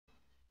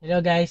Hello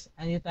guys,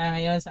 andito tayo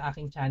ngayon sa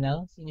aking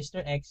channel, si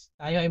Mr. X.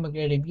 Tayo ay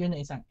magre-review ng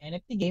isang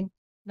NFT game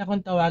na kung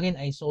tawagin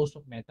ay Souls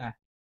of Meta.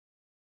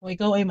 Kung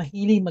ikaw ay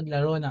mahilig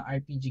maglaro ng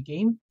RPG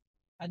game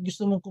at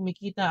gusto mong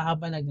kumikita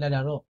habang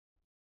naglalaro,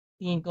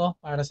 tingin ko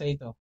para sa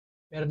ito.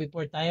 Pero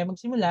before tayo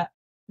magsimula,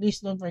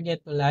 please don't forget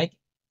to like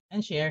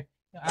and share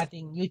yung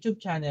ating YouTube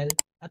channel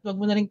at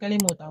huwag mo na rin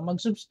kalimutang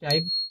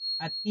mag-subscribe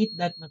at hit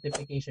that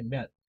notification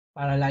bell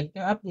para lagi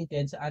kang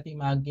updated sa ating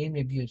mga game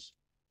reviews.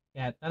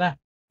 Kaya tara,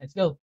 let's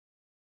go!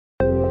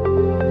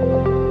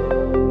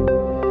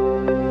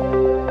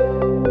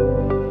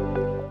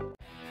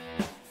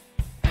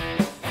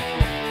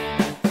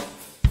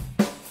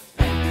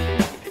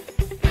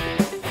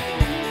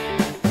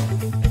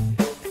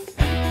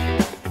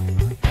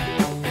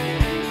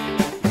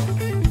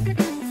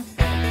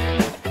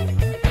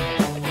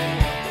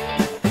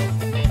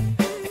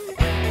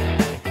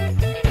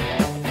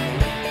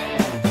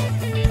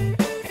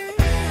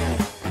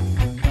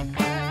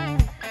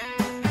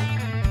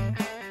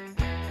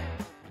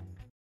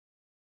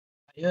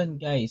 Ayun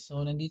guys,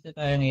 so nandito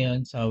tayo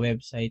ngayon sa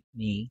website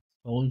ni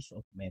Souls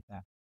of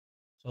Meta.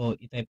 So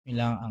i-type nyo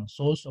lang ang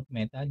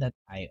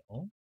soulsofmeta.io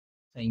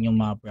sa inyong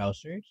mga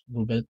browsers,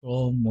 Google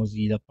Chrome,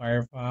 Mozilla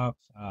Firefox,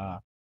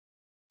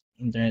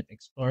 Internet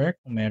Explorer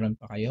kung meron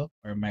pa kayo,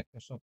 or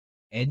Microsoft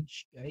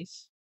Edge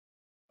guys.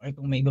 Or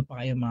kung may iba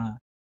pa kayo mga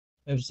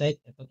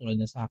website, ito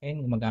tulad na sa akin,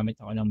 gumagamit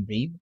ako ng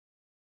Brave.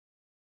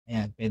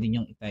 Ayan, pwede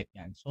nyo i-type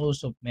yan, Souls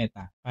of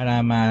Meta,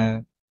 para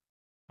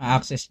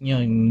ma-access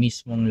nyo yung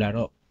mismong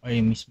laro or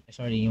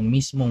yung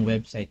mismong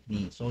website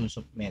ni Souls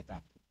of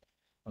Meta.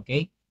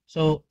 Okay?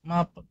 So,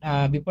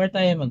 before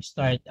tayo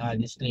mag-start,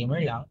 disclaimer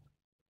lang,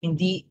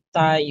 hindi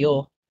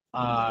tayo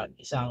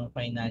isang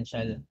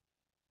financial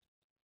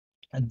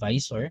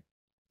advisor,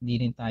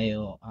 hindi rin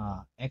tayo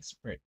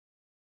expert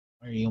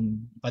or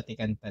yung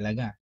batikan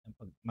talaga ng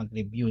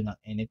mag-review ng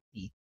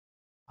NFT.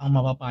 Ang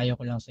mapapayo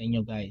ko lang sa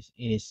inyo guys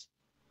is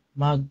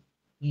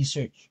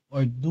mag-research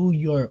or do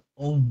your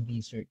own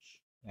research.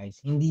 Guys,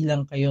 hindi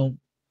lang kayo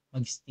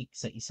mag-stick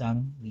sa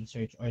isang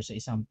research or sa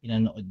isang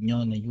pinanood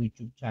nyo na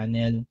YouTube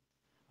channel.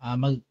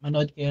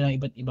 Manood kayo ng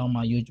iba't ibang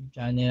mga YouTube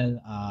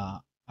channel,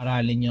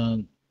 aralin nyo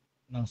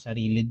ng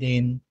sarili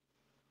din,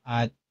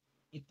 at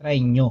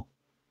itry nyo,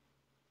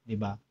 'di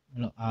ba?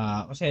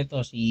 Kasi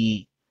ito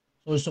si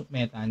Souls of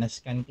Meta,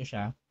 na-scan ko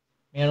siya,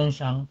 meron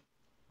siyang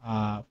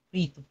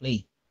free to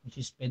play,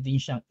 which is pwede nyo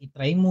siyang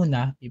itry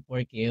muna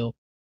before kayo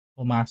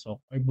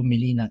pumasok or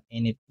bumili ng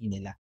NFT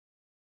nila.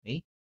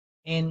 Okay?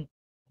 And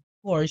of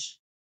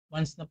course,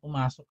 once na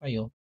pumasok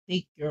kayo,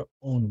 take your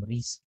own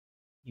risk.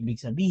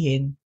 Ibig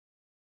sabihin,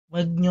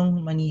 wag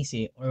nyong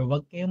manisi or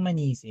wag kayong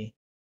manisi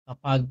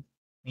kapag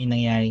may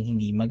nangyaring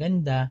hindi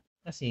maganda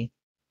kasi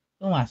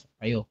pumasok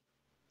kayo.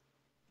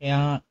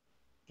 Kaya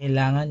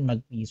kailangan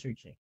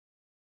mag-research eh.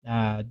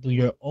 Do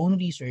your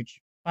own research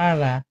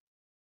para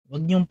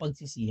wag nyong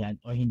pagsisihan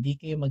or hindi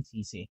kayo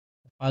magsisi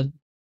kapag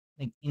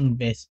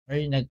nag-invest or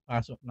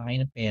nagpasok na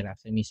kayo ng pera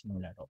sa mismong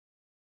laro.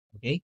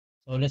 Okay?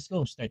 So let's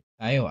go. Start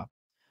tayo.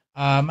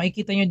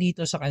 Makikita nyo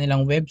dito sa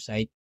kanilang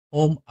website,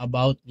 home,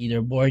 about,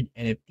 leaderboard,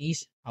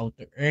 NFTs, how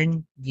to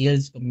earn,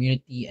 guilds,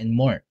 community, and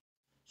more.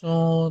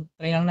 So,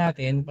 try lang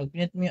natin. Pag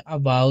pinat mo yung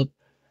about,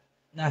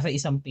 nasa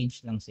isang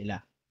page lang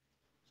sila.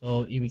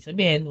 So, ibig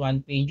sabihin,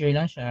 one pager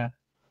lang siya.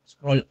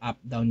 Scroll up,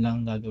 down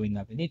lang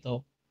gagawin natin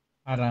dito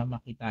para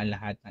makita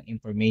lahat ng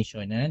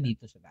information na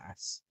nandito sa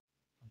taas.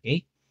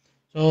 Okay?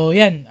 So,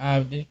 yan.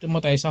 Dito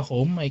mo tayo sa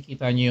home.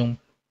 Makikita nyo yung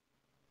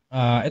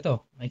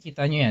ito.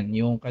 Makikita nyo yan.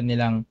 Yung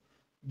kanilang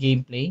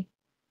gameplay.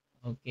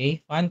 Okay?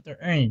 Fun to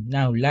earn.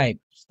 Now, live.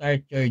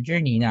 Start your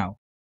journey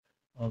now.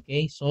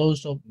 Okay?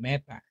 Souls of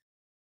Meta.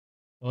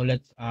 So,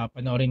 let's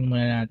panoorin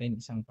muna natin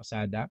isang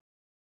pasada.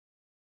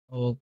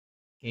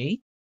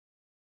 Okay?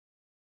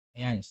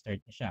 Ayan,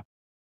 start na siya.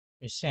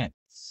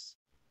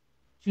 Presents.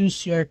 Choose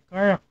your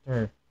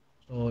character.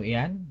 So,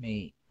 ayan.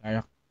 May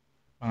character.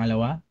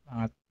 Pangalawa,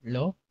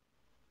 pangatlo,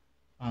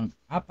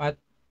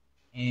 pang-apat,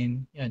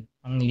 and yun,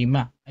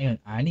 pang-lima. Ayun,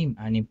 anim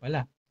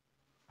pala.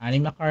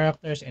 Anim na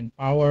characters and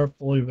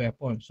powerful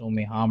weapons. So,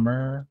 may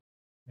hammer,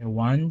 may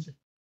wand,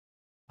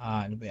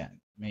 ano ba yan?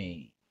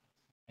 May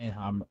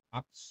hammer,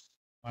 axe,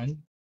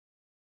 wand,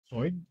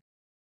 sword.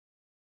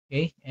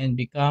 Okay? And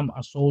become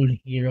a soul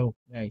hero,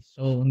 guys.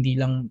 So, hindi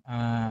lang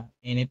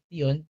NFT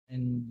yun.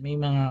 And may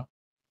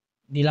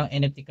hindi lang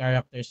NFT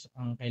characters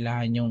ang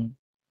kailangan yung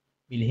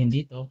bilhin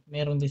dito.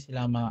 Meron din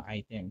silang mga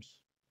items.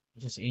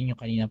 Which is yun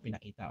yung kanina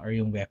pinakita or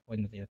yung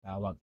weapon na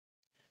tinatawag.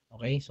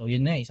 Okay? So,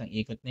 yun na. Isang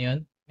ikot na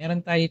yun.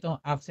 Meron tayo itong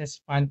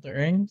access fun to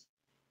earn.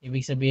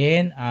 Ibig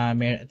sabihin,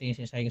 ito yung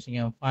sinasabi ko sa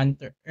inyo, fun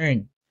to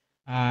earn.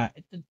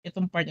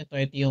 Itong part na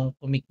ito yung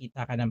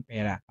kumikita ka ng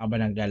pera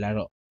habang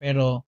naglalaro.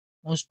 Pero,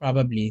 most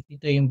probably,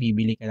 dito yung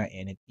bibili ka ng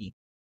NFT.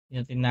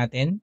 Pinutin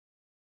natin.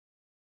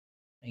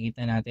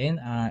 Nakikita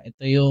natin.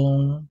 Ito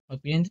yung,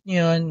 pag pinindot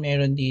nyo yun,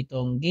 meron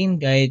ditong game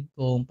guide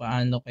kung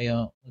paano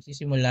kayo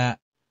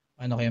magsisimula,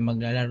 paano kayo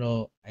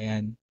maglalaro.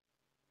 Ayan.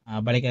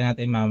 Balikan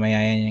natin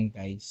mamaya yan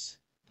guys.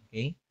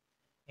 Okay?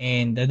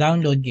 And the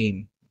download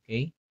game.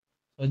 Okay?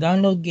 So,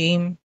 download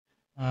game,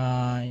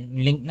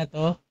 yung link na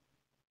to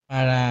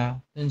para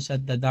dun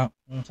sa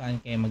kung saan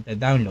kayo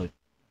magda-download.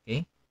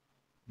 Okay?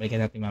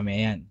 Balikan natin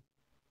mamaya yan.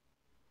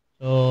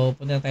 So,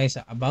 punta tayo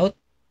sa about.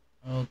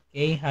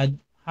 Okay,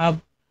 have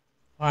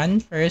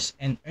fun first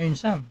and earn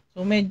some.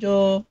 So,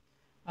 medyo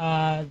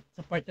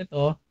sa part na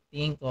to,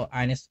 tingin ko,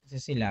 honest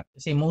kasi sila.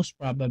 Kasi most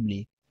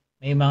probably,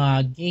 may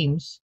mga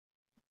games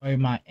or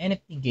mga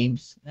NFT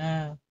games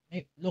na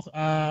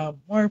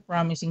more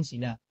promising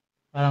sila.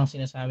 Parang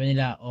sinasabi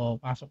nila,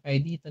 pasok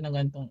kayo dito ng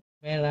ganitong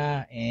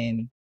pera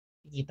and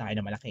kikita kayo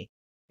na malaki.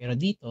 Pero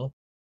dito,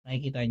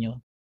 makikita nyo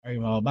or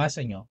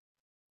mababasa nyo,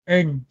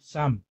 earn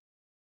some.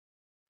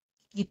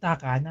 Kikita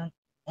ka ng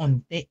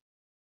onte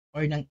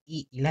or ng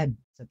iilan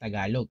sa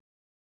Tagalog.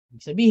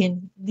 Ibig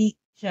sabihin, hindi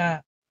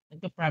siya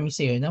nagpa-promise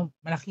sa'yo na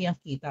malaki ang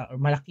kita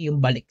or malaki yung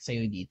balik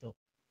sa'yo dito.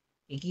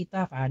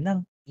 Kikita ka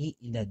ng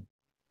iilan.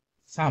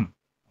 Some.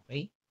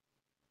 Okay?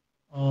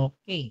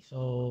 Okay,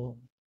 so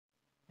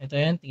ito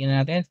yun,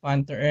 tingnan natin.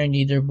 Fun to earn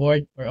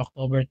leaderboard for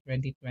October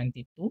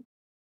 2022.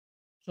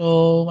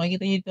 So,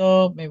 makikita nyo ito,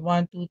 may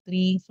 1, 2,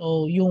 3.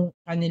 So, yung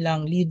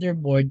kanilang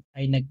leaderboard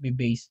ay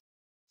nagbe-base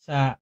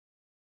sa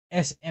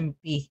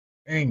SMP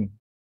earn.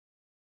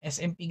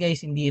 SMP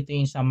guys, hindi ito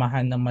yung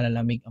samahan ng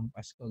malalamig ang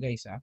Pasko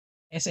guys ha.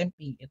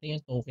 SMP, ito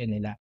yung token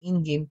nila,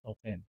 in-game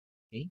token.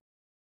 Okay?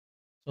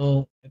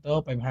 So,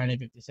 ito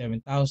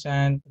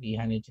 557,000,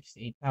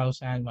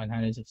 368,000,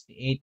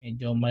 168.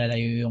 Medyo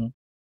malalayo yung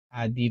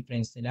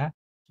difference nila.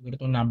 Siguro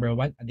itong number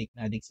 1, addict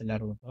na addict sa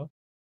laro to.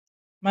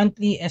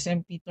 Monthly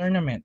SMP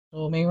tournament.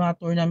 So, may mga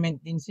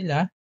tournament din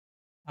sila.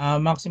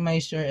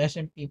 Maximize your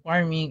SMP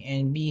farming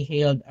and be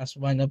hailed as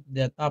one of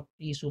the top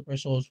 3 super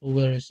souls who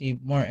will receive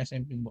more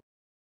SMP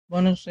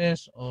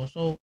bonuses.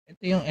 So,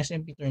 ito yung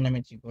SMP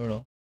tournament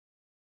siguro.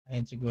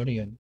 Ayan, siguro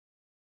yun.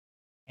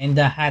 And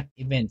the hat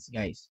events,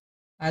 guys.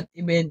 Hat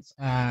events,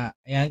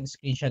 ayan,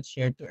 screenshot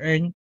share to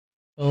earn.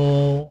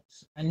 So,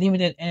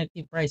 unlimited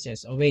NFT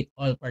prizes await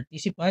all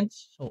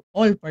participants. So,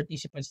 all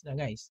participants na,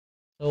 guys.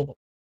 So,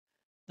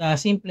 the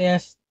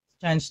simplest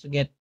chance to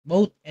get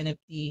both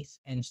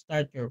NFTs and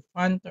start your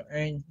fun to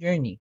earn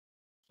journey.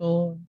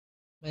 So,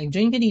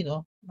 mag-join ka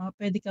dito,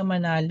 pwede ka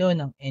manalo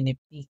ng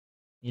NFT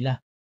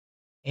nila.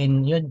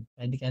 And yun,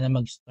 pwede ka na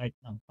mag-start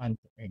ng fun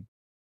to earn.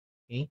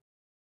 Okay?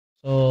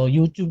 So,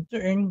 YouTube to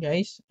earn,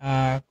 guys.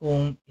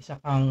 Kung isa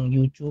kang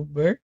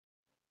YouTuber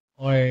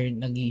or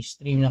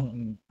nag-stream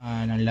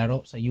ng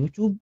laro sa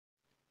YouTube,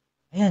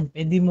 ayan,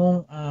 pwede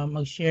mong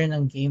mag-share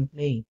ng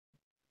gameplay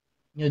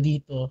nyo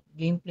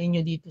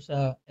dito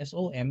sa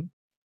SOM,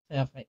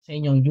 sa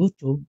inyong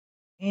YouTube,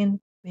 and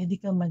pwede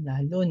kang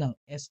manalo ng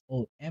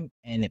SOM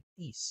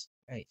NFTs,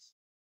 guys.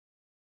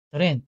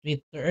 Ito rin,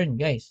 tweet to earn,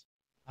 guys.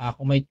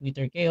 Kung may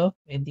Twitter kayo,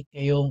 pwede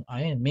kayong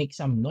make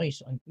some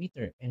noise on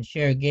Twitter and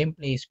share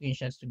gameplay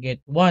screenshots to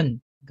get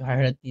one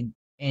guaranteed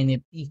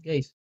NFT,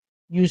 guys.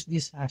 Use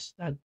this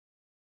hashtag.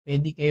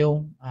 Pwede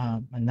kayong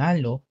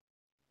manalo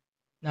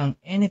ng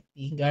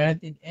NFT,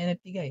 guaranteed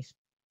NFT, guys.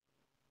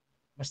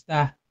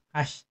 Basta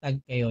hashtag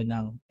kayo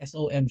ng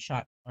SOM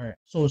shot or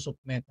Souls of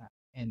Meta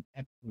and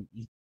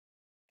F2E.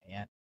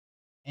 Ayan.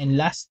 And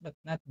last but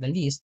not the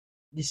least,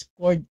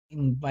 Discord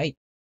invite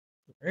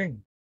to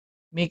earn.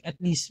 Make at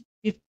least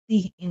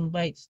 50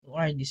 invites to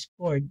our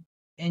Discord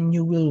and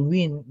you will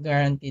win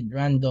guaranteed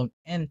random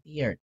N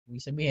tier.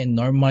 Ibig sabihin,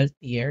 normal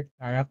tier,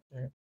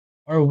 character,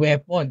 or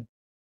weapon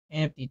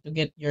NFT to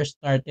get your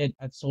started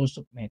at Souls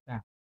of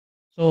Meta.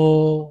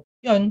 So,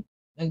 yun,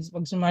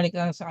 pag sumali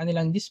ka sa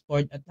kanilang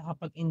Discord at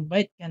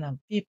nakapag-invite ka ng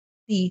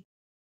 50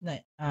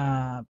 na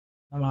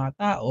mga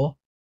tao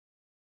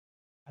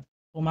at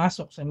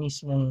pumasok sa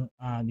mismong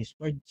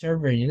Discord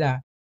server nila,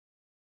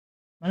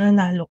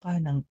 mananalo ka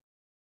ng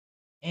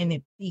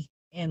NFT,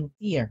 N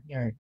tier,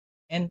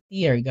 N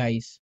tier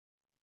guys,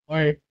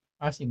 or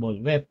possible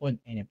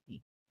weapon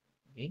NFT.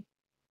 Okay?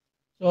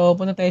 So,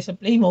 punta tayo sa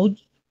play mode.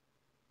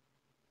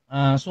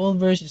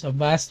 Solverse is a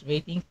vast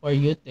waiting for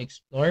you to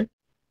explore.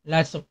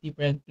 Lots of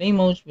different play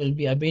modes will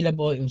be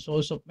available in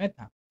Souls of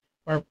Meta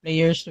for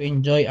players to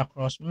enjoy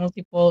across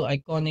multiple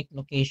iconic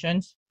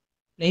locations.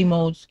 Play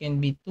modes can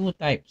be two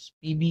types,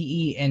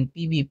 PvE and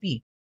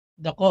PvP.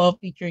 The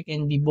co-op feature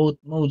can be both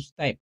modes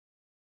type.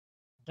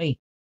 Okay.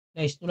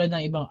 Guys, tulad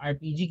ng ibang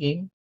RPG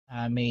game,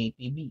 may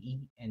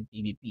PvE and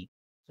PvP.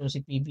 So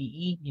si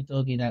PvE,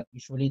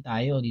 usually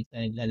tayo dito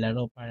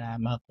naglalaro para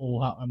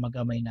makuha o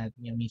magamay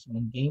natin yung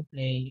mismong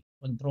gameplay,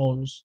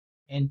 controls,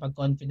 and pag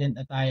confident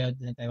na tayo,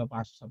 doon na tayo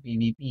papasok sa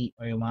PvP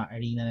or yung mga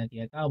arena na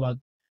tinatawag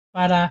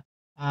para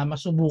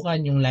masubukan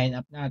yung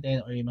lineup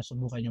natin or yung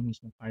masubukan yung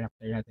mismong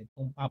character natin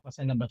kung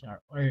papasa na ba siya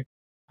or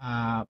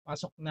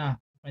pasok na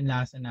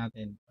panlasa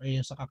natin or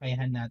yung sa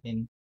kakayahan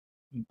natin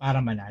para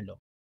manalo.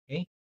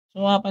 Okay?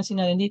 So mapapansin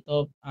natin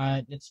dito,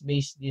 let's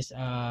base this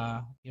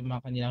yung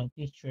mga kanilang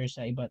features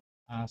sa iba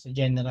sa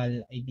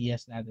general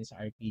ideas natin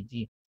sa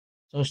RPG.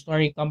 So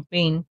story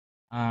campaign,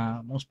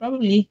 most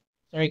probably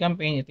story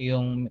campaign ito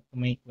yung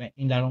may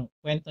yung larong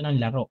kwento ng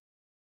laro.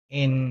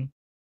 And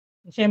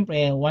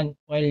siyempre while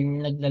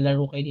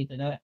naglalaro kayo dito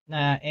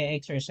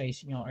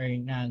na-e-exercise niyo or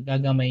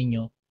nagagamay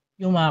niyo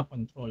yung mga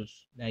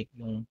controls, like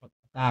yung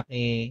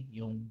pag-atake,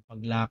 yung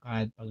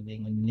paglakad,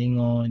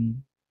 paglingon-lingon,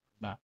 'di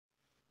ba?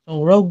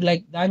 So,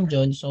 roguelike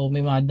dungeon, so may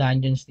mga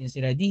dungeons din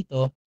sila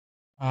dito,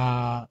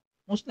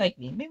 most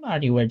likely may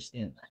mga rewards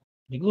din.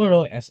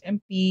 Siguro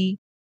SMP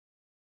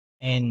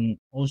and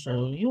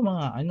also yung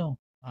mga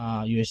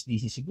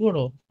USDC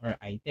siguro or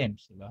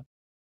items, 'di ba?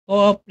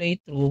 Co-op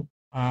playthrough,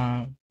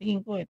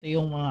 tingin ko ito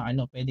yung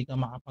mga puwede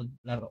kang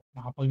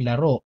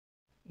makapaglaro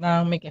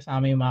ng may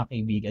kasama yung mga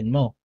kaibigan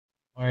mo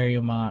or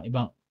yung mga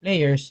ibang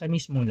players sa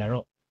mismong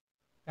laro.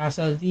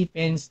 Castle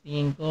defense,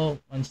 tingin ko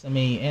once na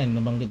may ayan,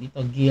 nabanggit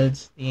dito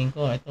guilds, tingin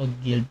ko ito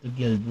guild to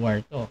guild war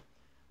 'to.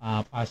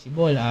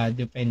 Possible,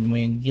 defend mo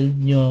yung guild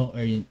nyo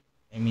or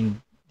I mean,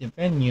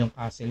 defend nyo yung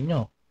castle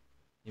nyo,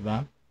 'di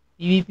ba?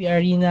 PvP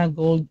arena,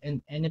 gold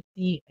and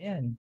NFT,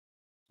 ayan.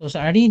 So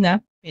sa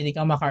arena, pwede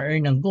kang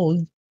maka-earn ng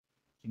gold,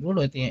 siguro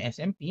ito yung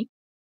SMP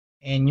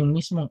and yung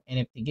mismong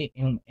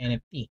yung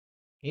NFT.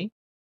 Okay?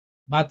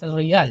 Battle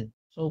Royale.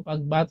 So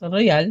pag Battle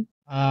Royale,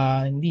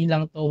 hindi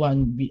lang to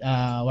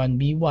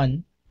 1v1,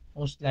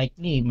 most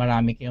likely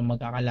marami kayong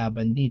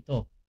magkakalaban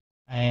dito.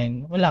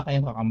 And wala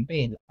kayong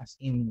kakampi, as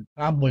in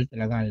trouble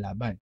talaga ang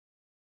laban.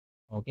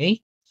 Okay?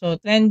 So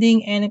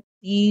trending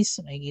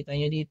NFTs, makikita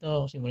nyo dito,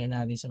 simulan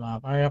natin sa mga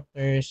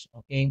characters,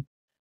 okay?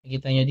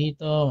 Makikita nyo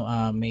dito,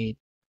 may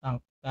tank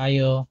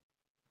tayo,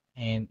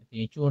 and ito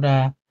yung itsura,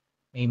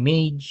 may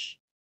mage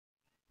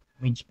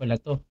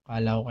pala to,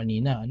 kala ko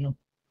kanina,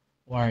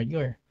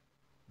 warrior,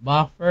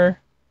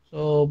 buffer,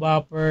 so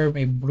buffer,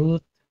 may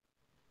brute,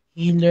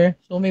 healer,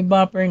 so may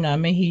buffer na,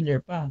 may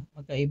healer pa,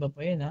 magkaiba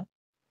pa yun ha,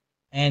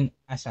 and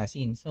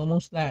assassin. So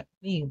most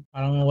likely,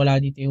 parang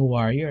wala dito yung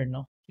warrior,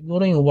 no?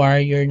 Siguro yung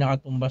warrior na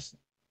katumbas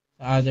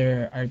sa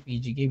other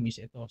RPG game is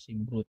ito, si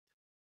brute.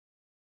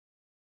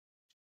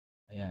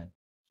 Ayan.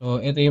 So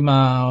ito yung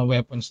mga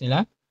weapons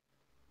nila.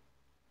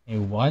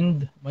 May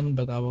wand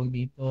ba tawag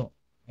dito?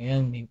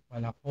 Ayan, may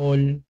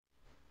palakol.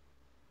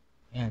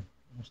 Ayan,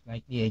 most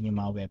likely yan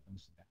yung mga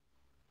weapons nila.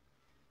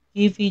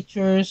 Key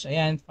features,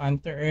 ayan, fun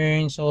to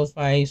earn,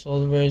 SocialFi,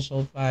 Solver,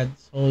 SocialFad,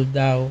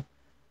 SolDAO,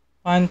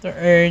 fun to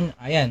earn,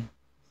 ayan.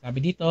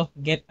 Sabi dito,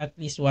 get at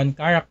least one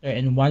character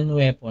and one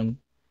weapon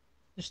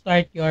to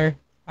start your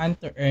fun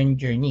to earn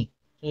journey.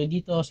 So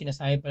dito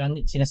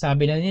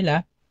sinasabi na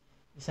nila,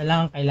 isa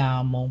lang ang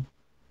kailangan mong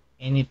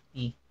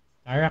NFT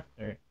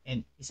character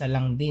and isa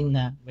lang din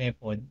na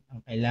weapon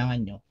ang kailangan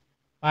nyo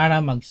para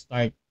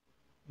mag-start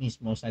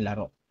mismo sa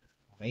laro.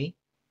 Okay?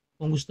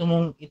 Kung gusto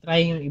mong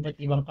itry yung iba't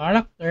ibang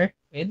character,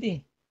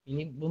 pwede.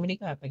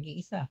 Bumili ka,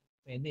 tagi-isa.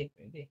 Pwede.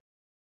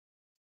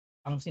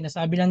 Ang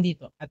sinasabi lang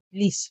dito, at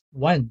least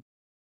one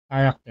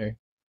character,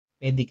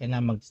 pwede ka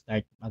na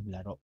mag-start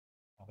maglaro.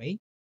 Okay?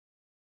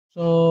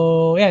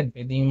 So, yan.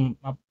 Pwede yung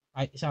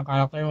kahit isang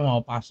character mo,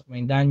 makapasok mo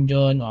yung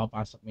dungeon,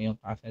 makapasok mo yung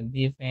castle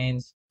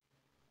defense,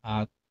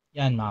 at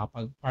yan,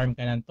 makapag-farm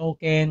ka ng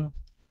token,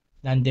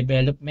 land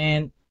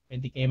development,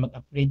 pwede kayo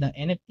mag-upgrade ng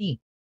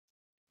NFT.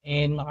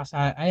 And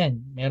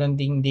ayan, meron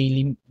ding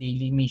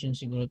daily mission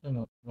siguro to,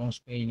 no? Wrong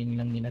spelling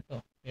lang nila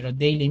to. Pero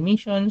daily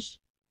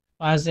missions,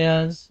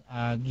 puzzles,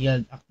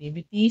 guild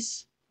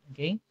activities,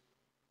 okay?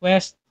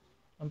 Quest,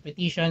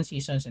 competition,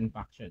 seasons, and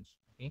factions.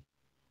 Okay?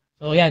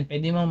 So, yan,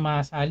 pwede mong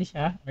masali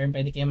siya or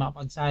pwede kayo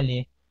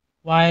makapagsali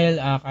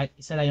while kahit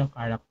isa lang yung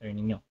character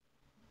ninyo.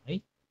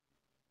 Okay?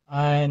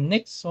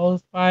 Next,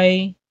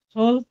 SocialFi.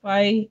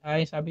 SocialFi,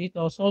 ay sabi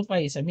dito,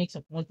 SocialFi is a mix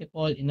of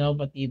multiple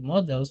innovative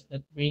models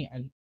that bring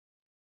a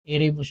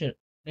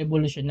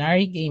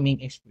revolutionary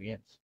gaming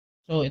experience.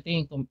 So, ito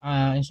yung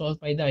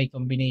SocialFi daw ay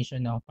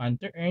combination ng fun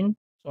to earn.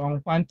 So,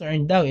 ang fun to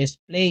earn daw is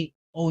play,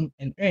 own,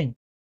 and earn.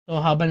 So,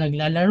 habang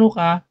naglalaro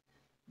ka,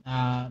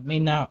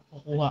 may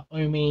nakukuha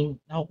or may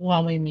nakukuha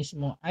mo yung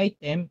mismo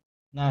item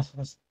na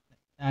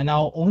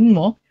na-own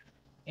mo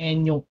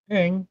and yung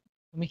earn,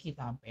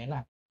 kumikita ang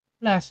pera.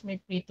 Plus, may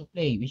free to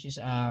play which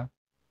is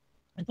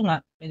ito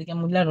nga, pwede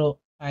kang maglaro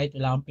kahit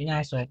wala kang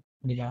pinasok,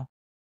 di ba?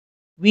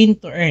 Win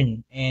to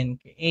earn and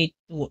create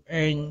to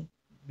earn,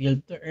 build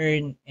to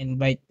earn,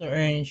 invite to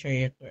earn,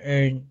 share to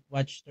earn,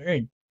 watch to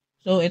earn.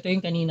 So, ito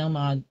yung kaninang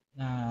mga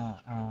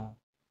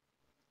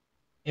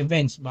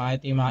events. Baka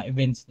ito yung mga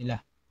events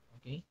nila.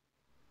 Okay?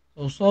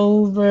 So,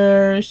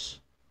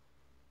 Solvers,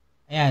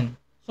 ayan.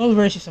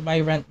 Solvers is a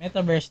vibrant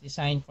metaverse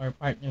designed for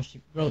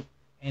partnership growth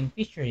and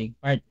featuring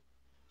part.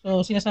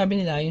 So, sinasabi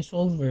nila, yung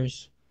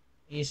Solvers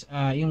is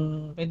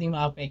yung pwedeng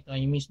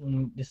maapektuhan yung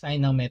mismong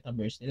design ng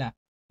metaverse nila.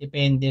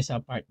 Depende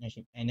sa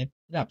partnership NFT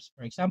drops.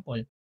 For example,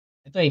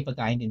 ito ay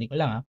pagkaintindi ko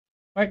lang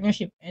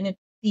partnership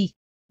NFT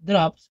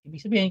drops,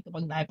 ibig sabihin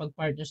kapag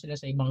nakipag-partner sila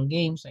sa ibang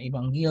games, sa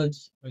ibang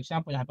guilds, for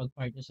example,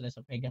 nakipag-partner sila sa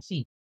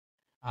Pegasus.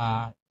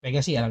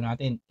 Pegasus, alam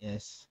natin,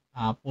 is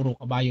puro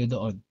kabayo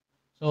doon.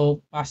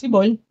 So,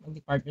 possible,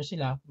 mag-partner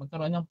sila,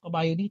 magkaroon ng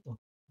kabayo dito.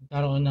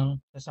 Magkaroon ng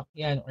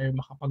sasakyan or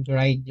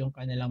makapag-ride yung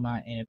kanilang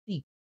mga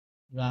NFT.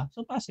 Diba?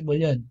 So, possible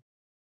yun.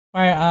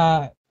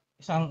 Para,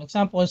 isang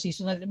example,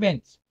 seasonal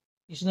events.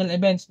 Seasonal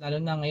events, lalo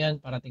na ngayon,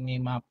 parating na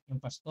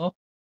yung Pasko.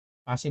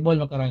 Possible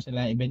magkaroon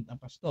sila ng event ng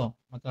Pasko.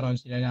 Magkaroon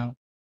sila ng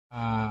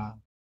ah,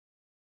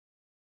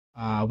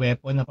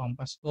 weapon na pang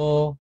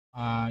Pasko,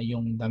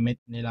 yung damit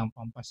nilang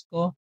pang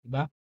Pasko, di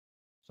ba?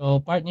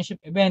 So, partnership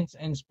events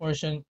and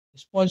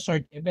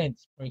sponsored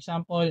events. For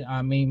example,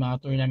 may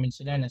mga tournament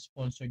sila na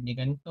sponsored ni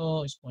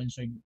ganito,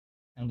 sponsored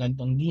ng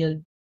gantong guild.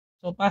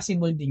 So,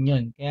 possible din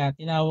yun. Kaya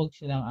tinawag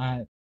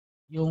silang,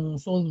 yung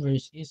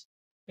solvers is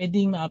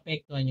pwedeng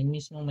maapektuhan yung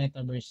mismong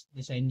metaverse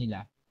design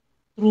nila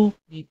through,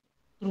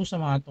 through sa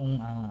mga tong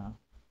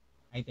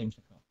items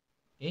na to.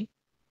 Okay?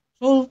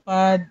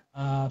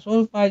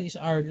 SolPad is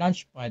our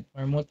launchpad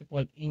for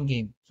multiple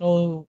in-game.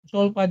 So,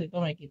 SolPad, ito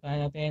makikita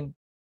natin,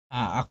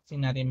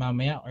 actin natin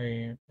mamaya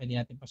or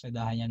pwede natin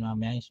pasadahan yan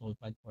mamaya, yung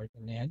SolPad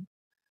portal na yan.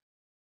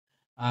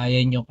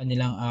 Yan yung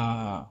kanilang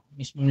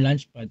mismong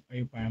launchpad or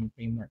yung parang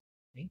framework.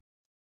 Okay?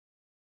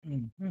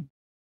 Mm-hmm.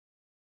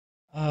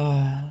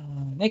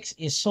 Next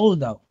is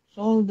Soldow.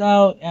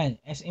 Soldow, yan,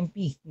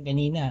 SMP,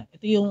 kanina.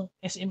 Ito yung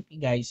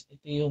SMP guys,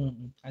 ito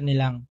yung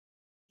kanilang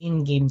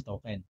in-game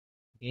token.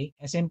 Okay?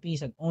 SMP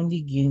is only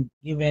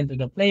given to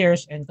the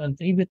players and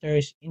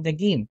contributors in the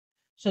game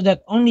so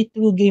that only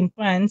true game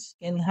fans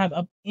can have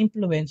an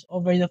influence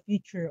over the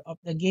future of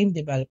the game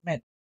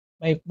development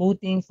by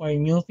voting for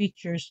new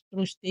features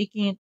through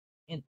staking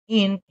it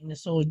in the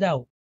sold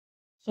out.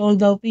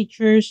 Sold out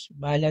features,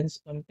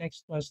 balanced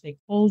contextual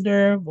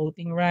stakeholder,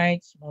 voting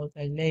rights,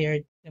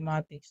 multi-layered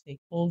thematic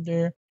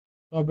stakeholder,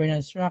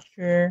 governance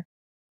structure,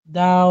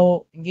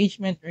 DAO,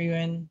 engagement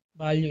driven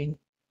value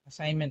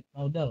assignment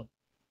model.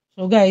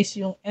 So guys,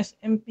 yung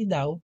SMP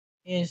daw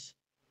is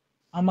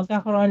ang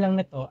magkakaroon lang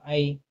nito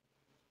ay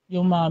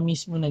yung mga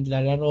mismo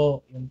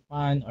naglalaro, yung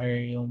fan or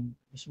yung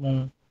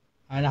mismong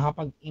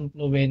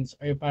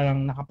nakapag-influence or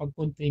parang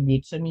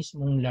nakapag-contribute sa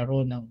mismong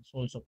laro ng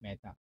Souls of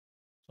Meta.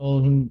 So,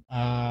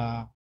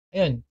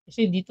 ayun.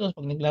 Kasi dito,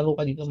 pag naglaro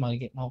ka dito,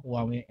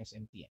 makukuha mo yung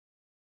SMP.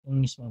 Yung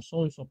mismong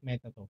Souls of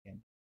Meta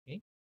token. Okay?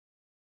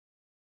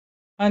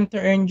 Hunter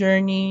Earn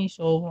Journey.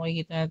 So,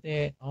 makikita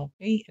natin,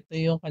 okay, ito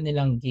yung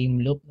kanilang game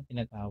loop na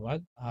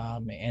tinatawag.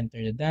 May enter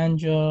the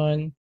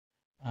dungeon,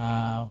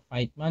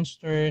 fight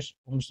monsters.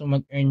 Kung gusto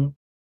mag-earn,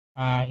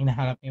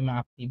 hinaharap yung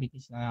mga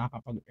activities na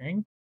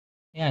nakakapag-earn.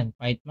 Ayan,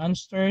 fight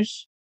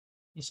monsters,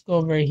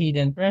 discover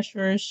hidden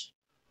treasures,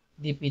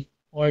 defeat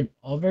horde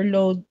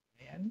overload.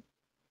 Ayan,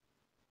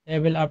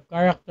 level up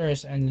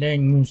characters and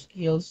learn new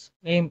skills,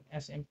 claim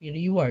SMP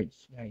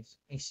rewards, guys.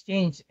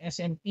 Exchange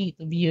SMP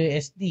to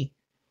BUSD.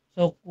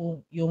 So,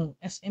 kung yung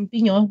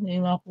SMP nyo, na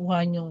yung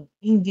makuha nyong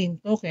in-game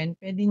token,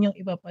 pwede nyo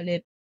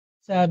ipapalit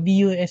sa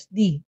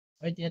BUSD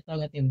or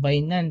tinatawag natin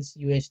Binance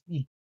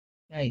USD,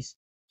 guys.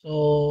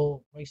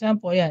 So, for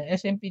example, yan,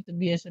 SMP to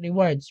BS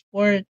rewards,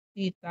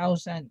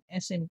 40,000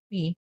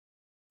 SMP,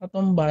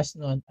 katumbas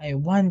nun ay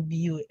 1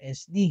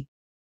 BUSD,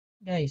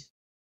 guys.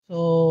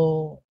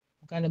 So,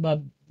 magkano ba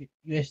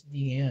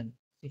USD ngayon?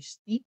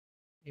 60,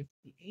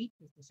 58,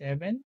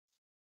 57.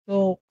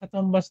 So,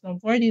 katumbas ng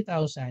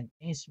 40,000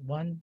 is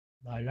 $1.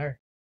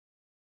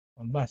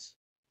 Katumbas.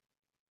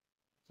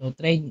 So,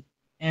 trade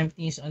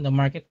NFTs on the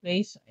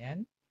marketplace.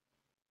 Ayan.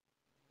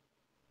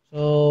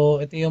 So,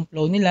 ito yung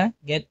flow nila.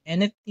 Get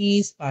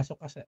NFTs,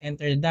 pasok ka sa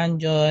enter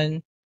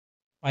dungeon,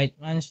 fight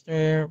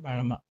monster,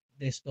 para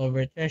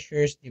discover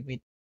treasures,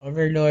 defeat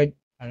overlord,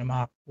 para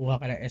makakuha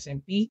ka ng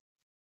SMP.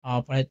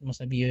 Palit mo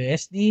sa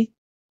BUSD.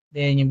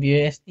 Then, yung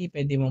BUSD,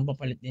 pwede mong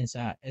papalit din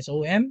sa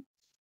SOM.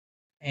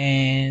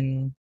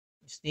 And,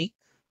 stake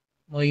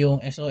mo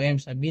yung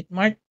SOM sa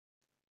Bitmart.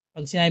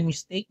 Pag sinabi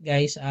stake,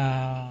 guys,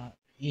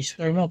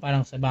 i-store mo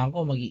parang sa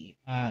bangko,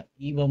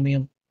 iiwan mo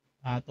yung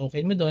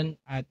token mo doon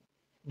at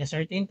in a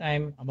certain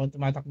time, habang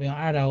tumatakbo yung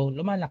araw,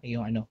 lumalaki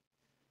yung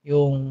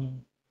yung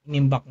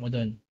inimbak mo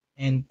doon.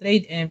 And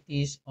trade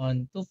NFTs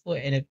on Tofu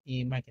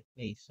NFT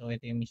marketplace. So,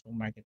 ito yung mismong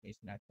marketplace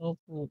na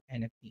Tofu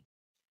NFT.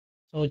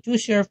 So,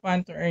 choose your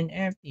fund to earn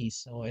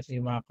NFTs. So, ito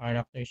yung mga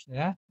characters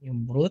nila,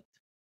 yung brute.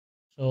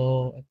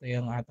 So, ito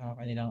yung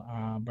kanilang,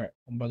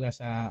 kumbaga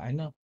sa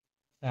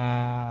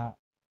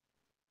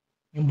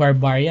yung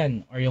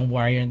barbarian or yung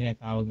warrior na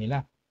tawag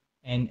nila.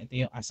 And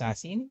ito yung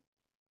assassin.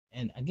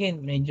 And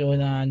again, medyo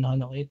na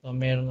ano ko ito,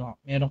 meron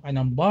ka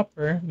ng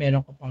buffer,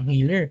 meron ka pang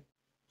healer.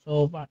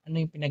 So, ano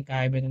yung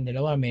pinagkaiba ng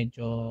dalawa?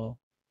 Medyo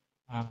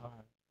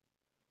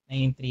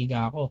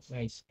na-intriga ako,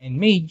 guys.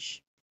 And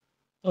mage,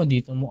 so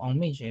dito mo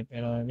ang mage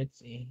pero let's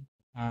say,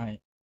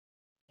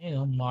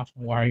 mas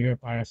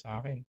warrior para sa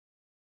akin.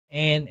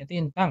 And ito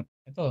yung tank.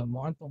 Ito,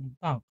 mukhang itong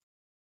tank.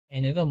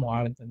 And ito,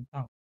 mukha rin itong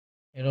tank.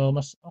 Pero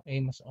mas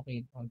okay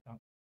itong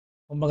tank.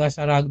 Kumbaga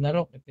sa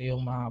Ragnarok, ito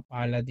yung mga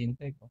paladin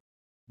type.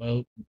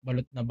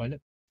 Balot na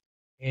balot.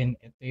 And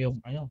ito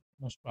yung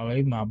most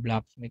probably mga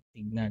blacksmith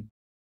tignan.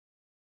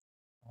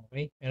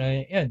 Okay? Pero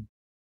yun.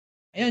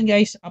 Ayun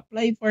guys,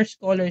 apply for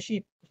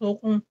scholarship. So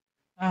kung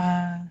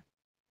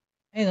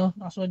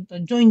nakasunod to,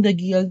 join the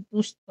guild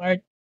to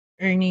start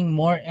earning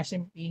more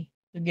SMP,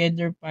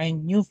 together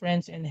find new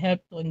friends and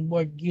help to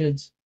onboard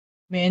guilds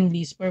may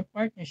enlist for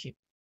partnership.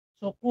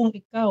 So kung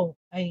ikaw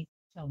ay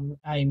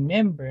ay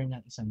member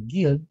ng isang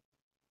guild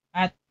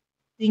at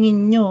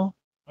tingin nyo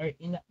or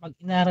pag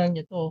inaral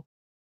nyo to,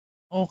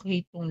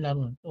 okay itong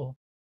laro to,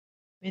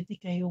 pwede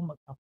kayong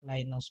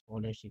mag-apply ng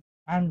scholarship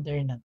under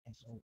ng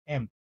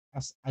SOM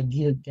as a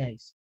guild,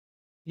 guys.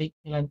 Click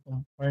nyo lang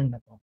itong form na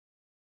to.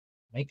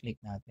 Okay, click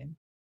natin.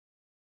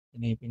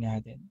 Tinipin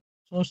natin.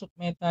 Source of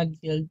Meta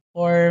Guild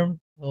Form.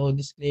 So,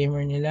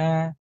 disclaimer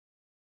nila.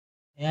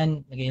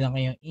 Ayan, lagay lang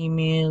kayong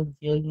email,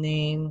 guild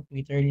name,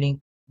 Twitter link,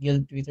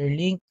 guild Twitter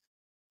link,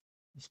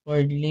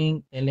 Discord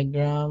link,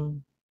 Telegram,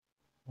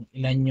 kung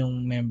ilan yung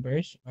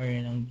members or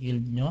ng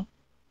guild nyo,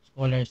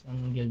 scholars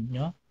ng guild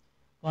nyo,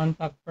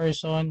 contact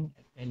person,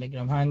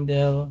 Telegram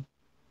handle,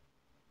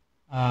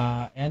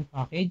 and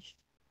package,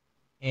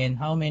 and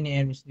how many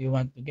entries do you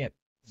want to get?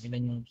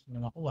 Ilan yung gusto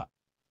na makuha,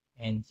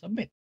 and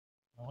submit.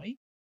 Okay?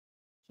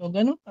 So,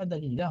 ganun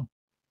kadali lang.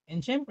 And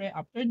syempre,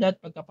 after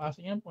that,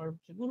 pagkapasok nyo ng form,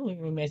 siguro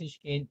may message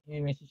kayo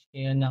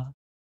ng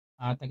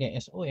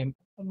taga-SOM,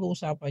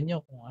 pag-uusapan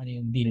nyo kung ano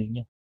yung deal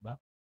nyo. Diba?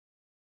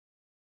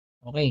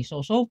 Okay,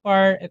 so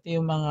far, ito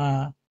yung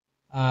mga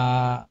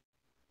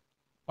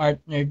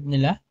partnered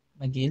nila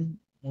na guild,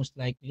 most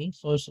likely.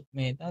 Source of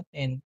Meta,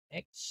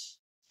 10x,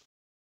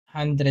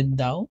 100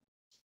 daw,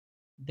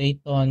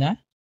 Daytona,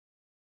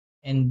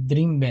 and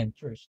Dream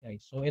Ventures,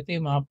 guys. So, ito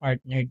yung mga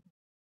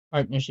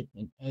partnership.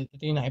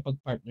 Ito yung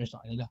nakipag-partner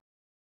sa kanila.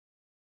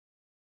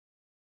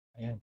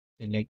 Ayan,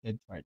 selected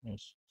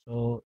partners.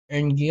 So,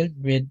 Earn Guild,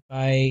 Bread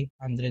Pie,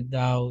 100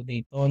 daw,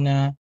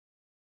 Daytona,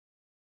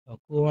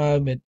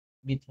 Kuma,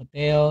 Beat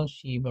Hotel,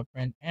 Shiba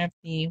Friend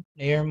FT,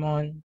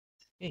 Playermon.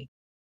 Okay.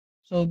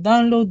 So,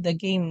 download the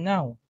game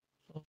now.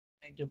 So,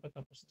 medyo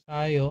patapos na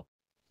tayo.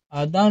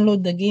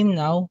 Download the game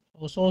now.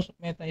 So, Source of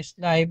Meta is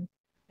live.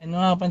 And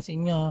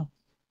makapansin nyo,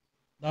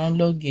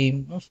 download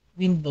game, most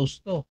Windows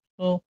to.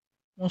 So,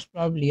 most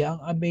probably, ang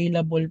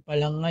available pa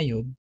lang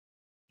ngayon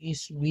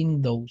is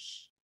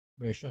Windows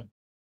version.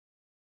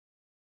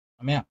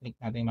 Mamaya, click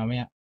natin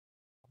mamaya.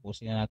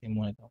 Tapusin na natin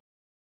muna ito.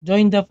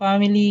 Join the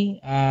family,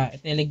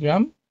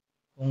 Telegram.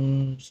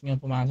 Kung gusto nyo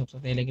pumasok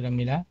sa Telegram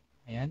nila.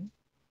 Ayan.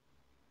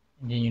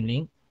 Andiyan yung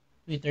link.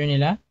 Twitter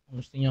nila.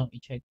 Kung gusto nyo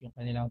i-check yung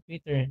kanilang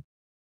Twitter,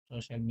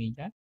 social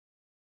media.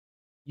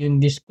 Yung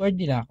Discord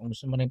nila. Kung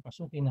gusto mo rin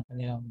pasukin ang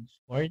kanilang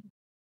Discord.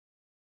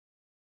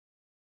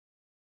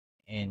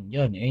 And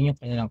yun yung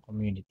kanilang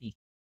community.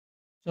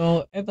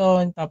 So,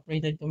 ito, yung top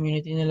rated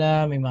community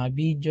nila. May mga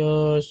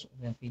videos.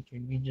 May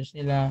featured videos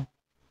nila.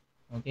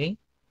 Okay?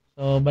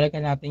 So,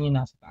 balikan natin yung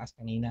nasa taas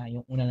kanina.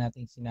 Yung una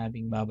nating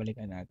sinabing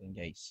babalikan natin,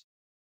 guys.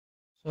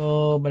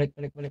 So, balik.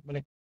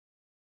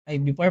 Ay,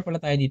 before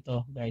pala tayo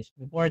dito, guys.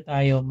 Before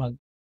tayo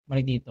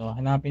balik dito,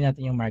 hanapin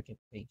natin yung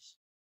marketplace.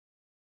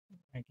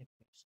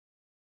 Marketplace.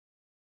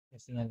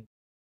 Kasi nga,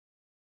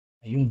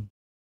 ayun.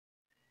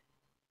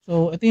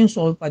 So, ito yung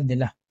SoulPad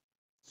nila.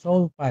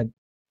 SoulPad.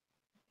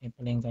 Ito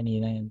pala yung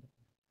kanina yun.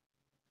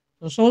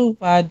 So,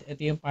 SoulPad,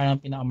 ito yung parang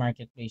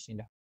pinaka-marketplace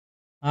nila.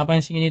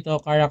 Mapapansin nyo dito,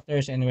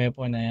 characters and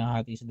weapon na yung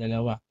hati sa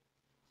dalawa.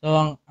 So,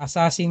 ang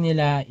assassin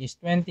nila is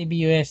 20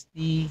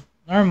 BUSD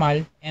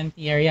normal, N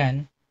tier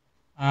yan.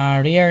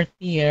 Rare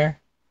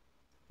tier,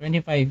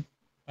 25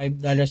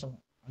 $5 ang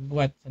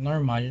agwat sa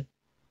normal.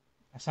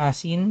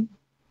 Assassin,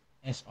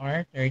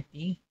 SR,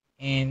 30.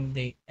 And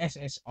the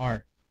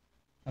SSR,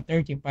 na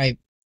 35.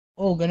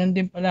 Oh, ganun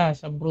din pala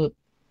sa Brute.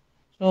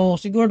 So,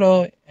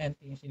 siguro,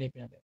 tingin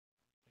silipin natin.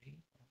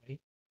 Okay.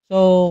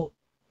 So,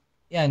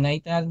 yan,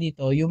 nakita natin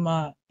dito, yung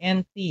mga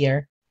N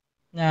tier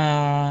na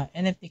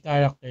NFT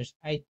characters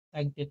ay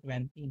tag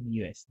 20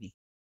 USD.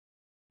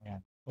 Ayan.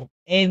 So,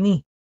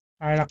 any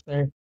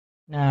character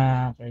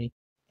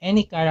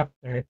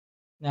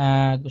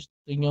na gusto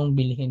nyong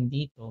bilhin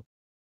dito,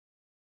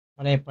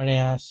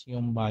 pare-parehas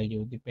yung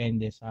value,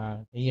 depende sa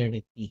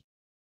rarity.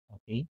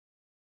 Okay?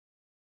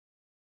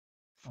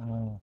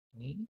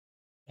 Okay.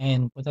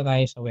 And punta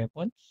tayo sa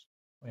weapons.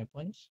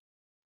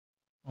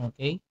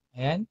 Okay.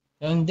 Ayan.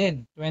 Ganun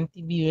din.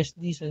 20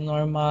 BUSD sa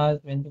normal,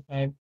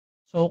 25.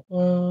 So,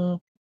 kung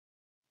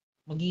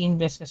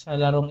mag-i-invest ka sa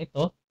larong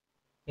ito,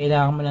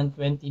 kailangan mo ng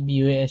 20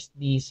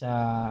 BUSD sa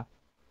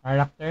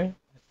character,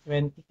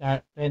 20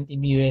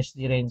 BUSD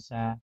rin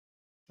sa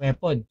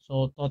weapon.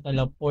 So,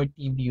 total of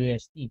 40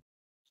 BUSD.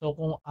 So,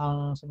 kung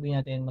ang sabihin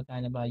natin,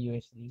 magkano ba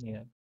USD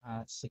ngayon?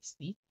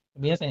 60.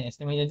 Sabihin natin,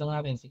 estimated lang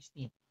natin,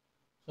 60.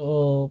 So,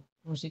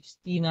 kung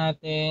 60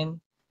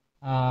 natin,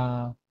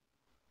 60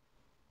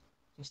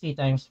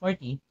 times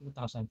 40,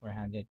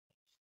 2,400.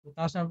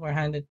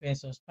 2,400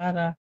 pesos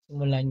para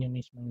simulan yung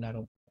mismong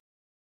laro.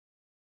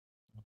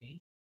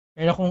 Okay?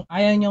 Pero kung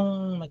ayaw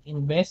nyong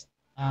mag-invest,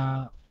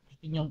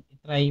 gusto nyong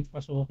i-try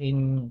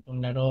pasukin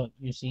itong laro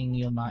using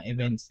yung mga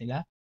events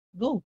nila,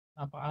 go!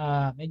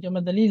 Medyo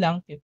madali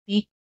lang,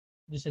 50.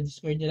 Doon sa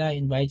Discord nila,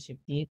 invite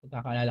 50.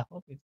 Pagkakalala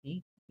ko,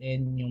 50.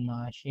 Then yung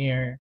mga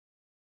share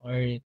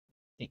or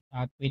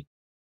tweet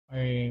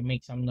or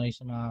make some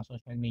noise sa mga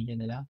social media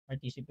nila.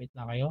 Participate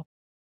na kayo.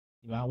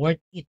 Diba?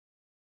 Worth it.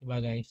 Diba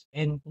guys?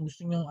 And kung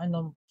gusto nyo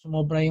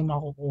sumobra yung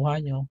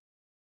makukuha nyo,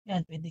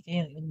 yan, pwede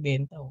kayong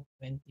ibenta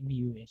 20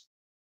 BUS.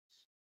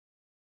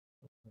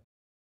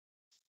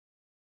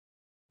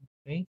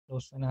 Okay,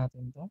 close na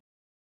natin 'to.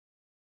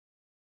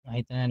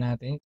 Nakita na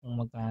natin kung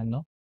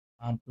magkano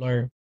ang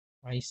floor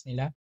price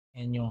nila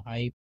and yung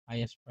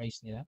highest price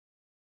nila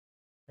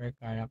per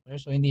character.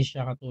 So, hindi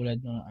siya katulad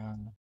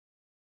ng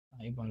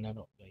ibang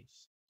laro,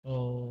 guys.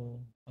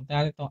 So, punta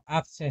natin itong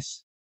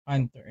access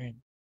fund to earn.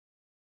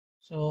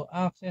 So,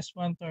 access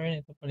fund to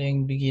earn, ito pala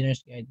yung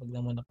beginner's guide. Wag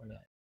lang muna pala.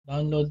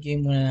 Download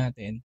game muna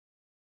natin.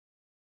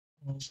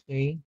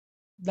 Okay.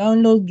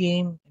 Download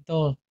game.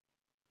 Ito,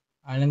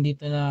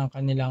 nandito na ang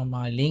kanilang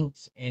mga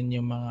links and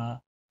yung mga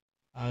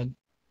ah,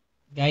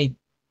 guide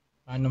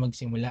paano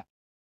magsimula.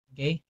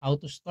 Okay? How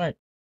to start.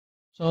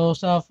 So,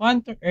 sa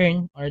fund to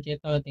earn or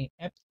tinatawag nating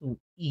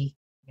F2E,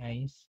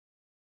 guys,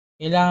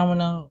 kailangan mo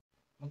nang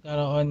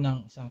magkaroon ng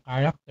isang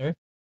character,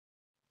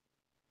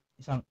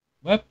 isang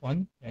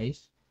weapon,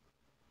 guys,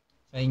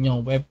 sa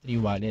inyong Web3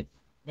 wallet.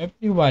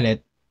 Web3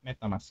 wallet,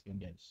 MetaMask yun,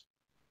 guys.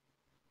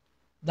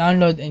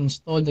 Download and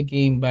install the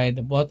game by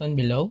the button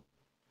below.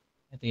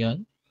 Ito yun.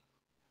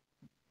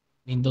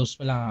 Windows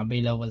pa lang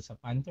available sa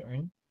fund to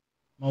earn.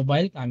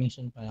 Mobile, coming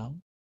soon pa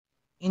lang.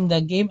 In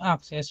the game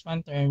access,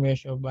 fund to earn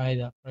ratio by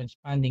the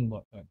corresponding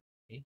button.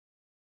 Okay?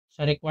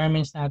 Sa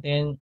requirements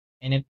natin,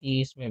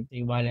 NFTs,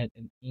 Web3 wallet,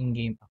 and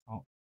in-game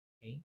account.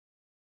 Okay?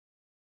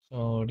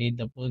 So, read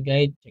the full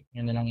guide. Check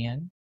nyo na lang yan.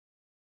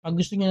 Pag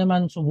gusto nyo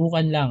naman,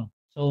 subukan lang.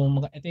 So,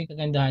 ito yung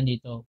kagandahan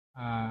dito.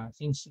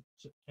 Since,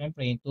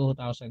 syempre, yung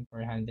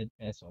 2,400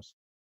 pesos,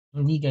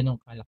 hindi ganun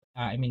kalaki.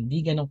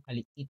 Hindi ganun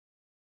kaliit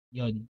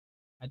yon.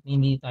 At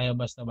hindi tayo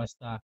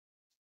basta-basta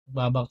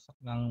babagsak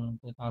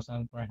ng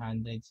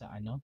 2,400 sa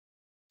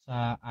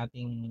sa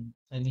ating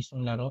sa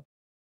listong laro.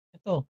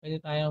 Ito, pwede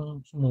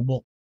tayong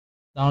sumubok.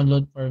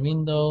 Download for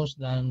Windows,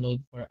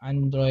 download for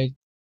Android,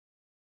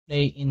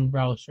 play in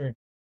browser.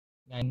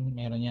 Ganyan,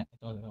 meron yan.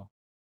 Ito.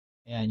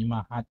 Ayan, yung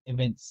mga hot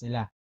events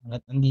sila.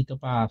 Hanggat nandito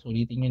pa,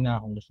 sulitin nyo na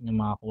kung gusto nyo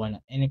makakuha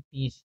ng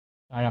NFTs,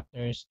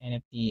 characters,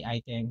 NFT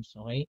items,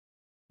 okay?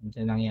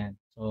 Nandiyan lang yan.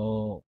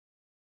 So,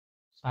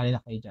 sali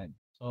na kayo dyan.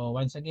 So,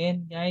 once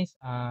again, guys,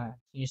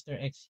 Sister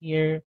X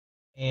here,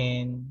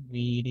 and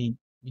we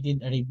did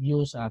a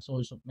review sa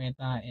Souls of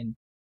Meta and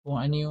kung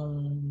ano yung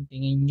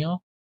tingin nyo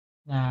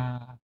na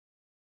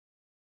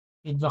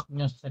feedback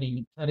nyo sa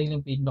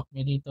sariling feedback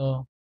nyo dito,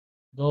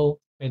 go,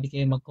 pwede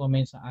kayo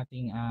mag-comment sa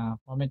ating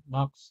comment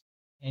box.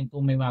 And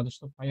kung may mga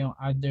gusto pa yung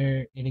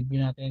other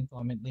i-review natin,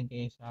 comment din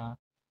kayo sa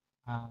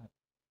ah,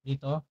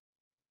 dito.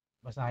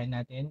 Basahin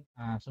natin,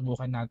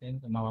 subukan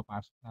natin kung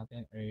mapapasok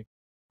natin or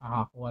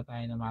makakuha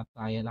tayo ng mga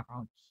trial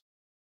accounts.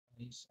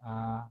 Guys,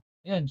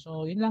 yun.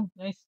 So, yun lang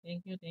guys.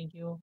 Thank you.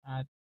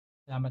 At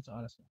salamat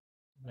sa oras mo.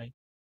 Bye.